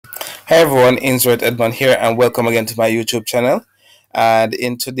Hey everyone, Insert Edmond here and welcome again to my YouTube channel. And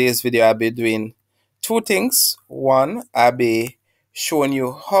in today's video, I'll be doing two things. One, I'll be showing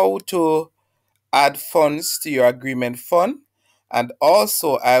you how to add funds to your agreement fund. And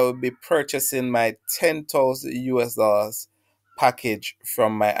also, I will be purchasing my 10,000 US dollars package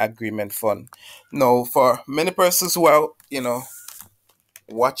from my agreement fund. Now, for many persons who are,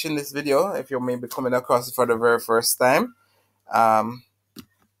 watching this video, if you're maybe coming across it for the very first time,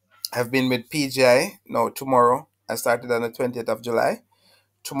 I've been with PGI. No, tomorrow. I started on the 20th of July.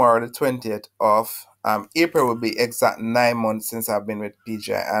 Tomorrow, the 20th of April, will be exact 9 months since I've been with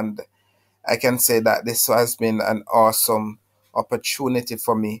PGI. And I can say that this has been an awesome opportunity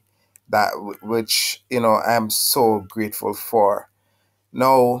for me, which, I'm so grateful for.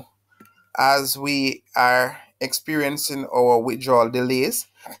 Now, as we are experiencing our withdrawal delays,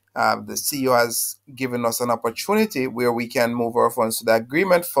 the CEO has given us an opportunity where we can move our funds to the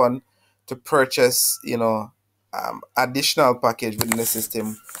agreement fund to purchase, additional package within the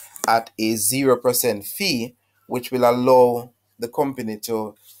system at a 0% fee, which will allow the company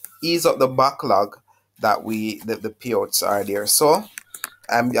to ease up the backlog that the payouts are there. So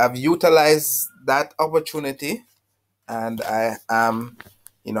I've utilized that opportunity, and I am,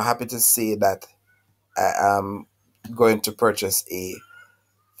 happy to say that I am going to purchase a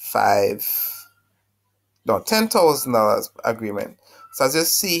 $10,000 agreement. So as you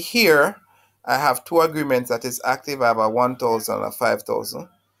see here, I have two agreements that is active. I have a 1,000 and a 5,000.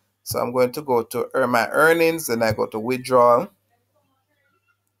 So I'm going to go to earn my earnings, then I go to withdrawal.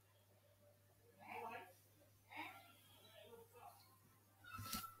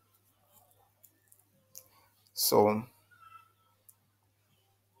 So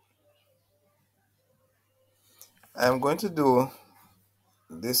I'm going to do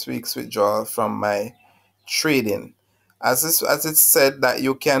this week's withdrawal from my trading. As it said that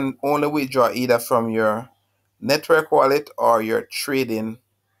you can only withdraw either from your network wallet or your trading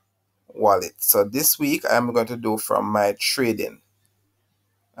wallet. So this week I'm going to do from my trading.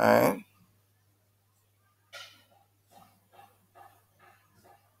 All right.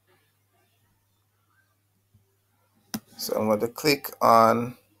 So I'm going to click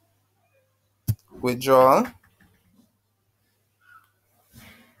on withdrawal.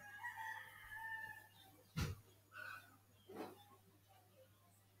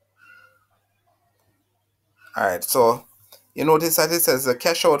 All right. So you notice that it says the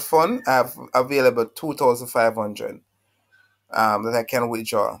cash out fund. I have available 2,500 that I can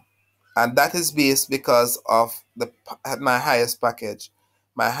withdraw, and that is based because of my highest package.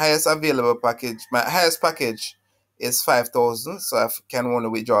 My highest available package. My highest package is 5,000, so I can only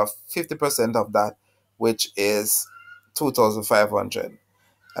withdraw 50% of that, which is 2,500.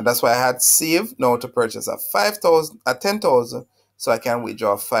 And that's why I had saved now to purchase a 10,000, so I can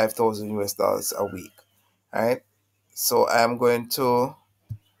withdraw 5,000 US dollars a week. All right. So I'm going to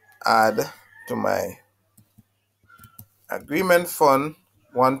add to my agreement fund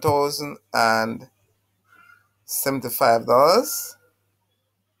 $1,075.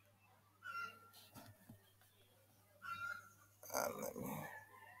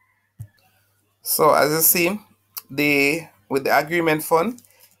 So as you see, with the agreement fund,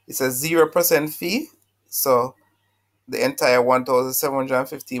 it's a 0% fee. So the entire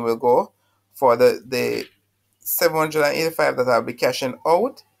 1,715 will go for the 785 that I'll be cashing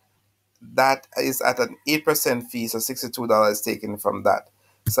out. That is at an 8% fee, so $62 taken from that.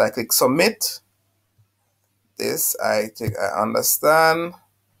 So I click submit. This I understand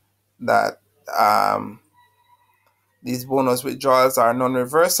that these bonus withdrawals are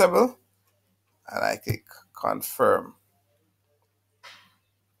non-reversible, and I click confirm.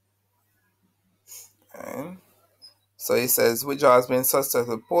 Okay. So it says withdrawal has been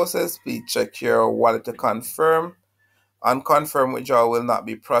successfully processed. Please check your wallet to confirm. Unconfirmed withdrawal will not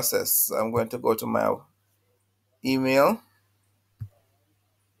be processed. So I'm going to go to my email.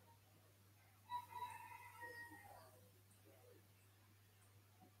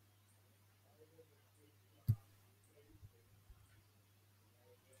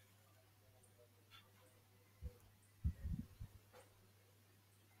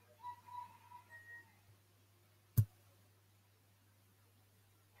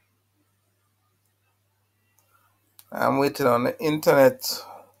 I'm waiting on the internet.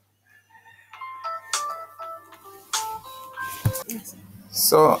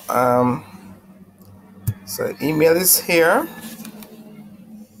 So email is here.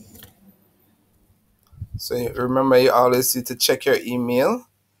 So remember, you always need to check your email.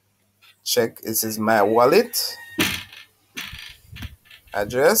 Check, this is my wallet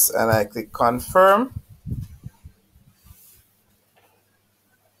address, and I click confirm.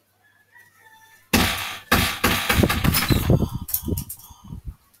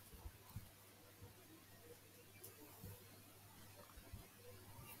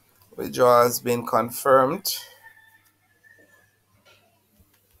 withdrawal has been confirmed.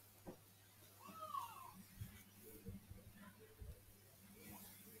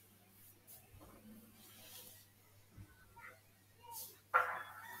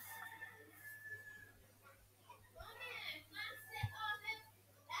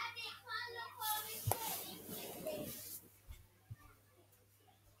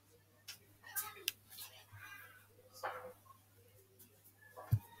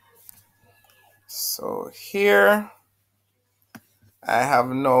 So here I have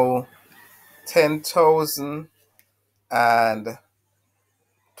now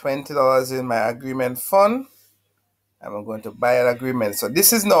 10,020 dollars in my agreement fund. I'm going to buy an agreement. So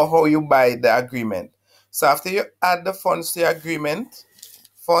this is now how you buy the agreement. So after you add the funds to your agreement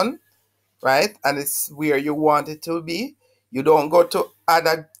fund, right, and it's where you want it to be, you don't go to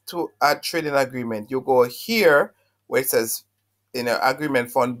add trading agreement. You go here where it says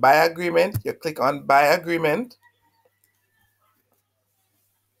agreement fund, buy agreement. You click on buy agreement.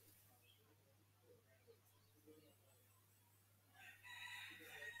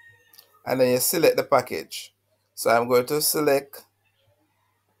 And then you select the package. So I'm going to select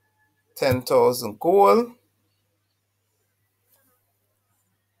 10,000 gold.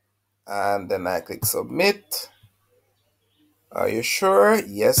 And then I click submit. Are you sure?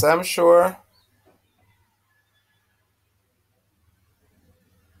 Yes, I'm sure.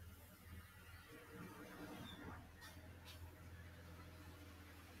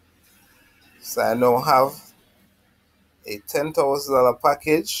 So I now have a $10,000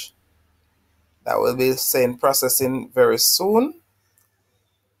 package that will be saying processing very soon.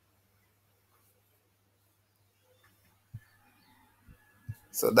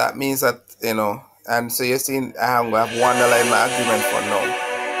 So that means that, and so you're seeing I have $1 in my agreement for now.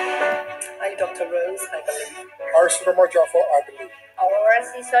 Hi, Dr. Rose, I believe. Our Super Joffo, I believe. Our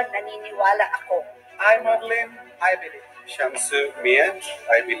season, naniniwala ako. Hi, Madeline, I believe. Shamsu Mia,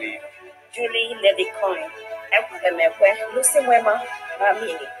 I believe. Julie Levicoin, Lucy Wema,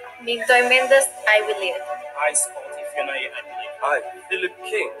 Mamini. Mintoy Mendes, I believe. Hi, Scotty Finay, I believe. Hi, Philip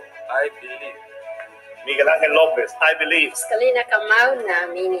King, I believe. Miguel Angel Lopez, I believe. Scalina Kamau,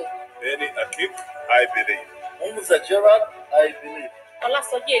 Namini. Benny Akip, I believe. Umuza Gerard, I believe. Hola,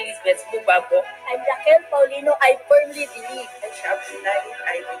 soy Elizabeth Bubabo. I'm Raquel Paulino, I firmly believe. And Shabby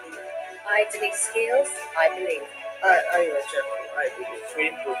I believe. I Denise Skills, I believe. I Rachel, I believe.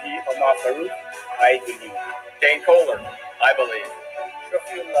 Sweet Ruhi Omar Farouk, I believe. Jane Kohler, I believe.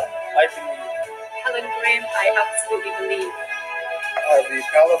 Shafullah, I believe. Helen Graham, I absolutely believe. Harvey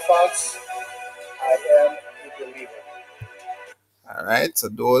Palafox, I am a believer. All right, so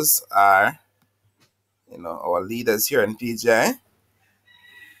those are, our leaders here in PGI.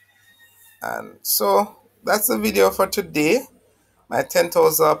 And so that's the video for today. My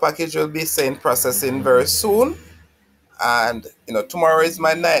 $10,000 package will be saying processing very soon. And, tomorrow is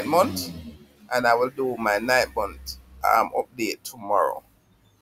my 9th month. And I will do my 9th month update tomorrow.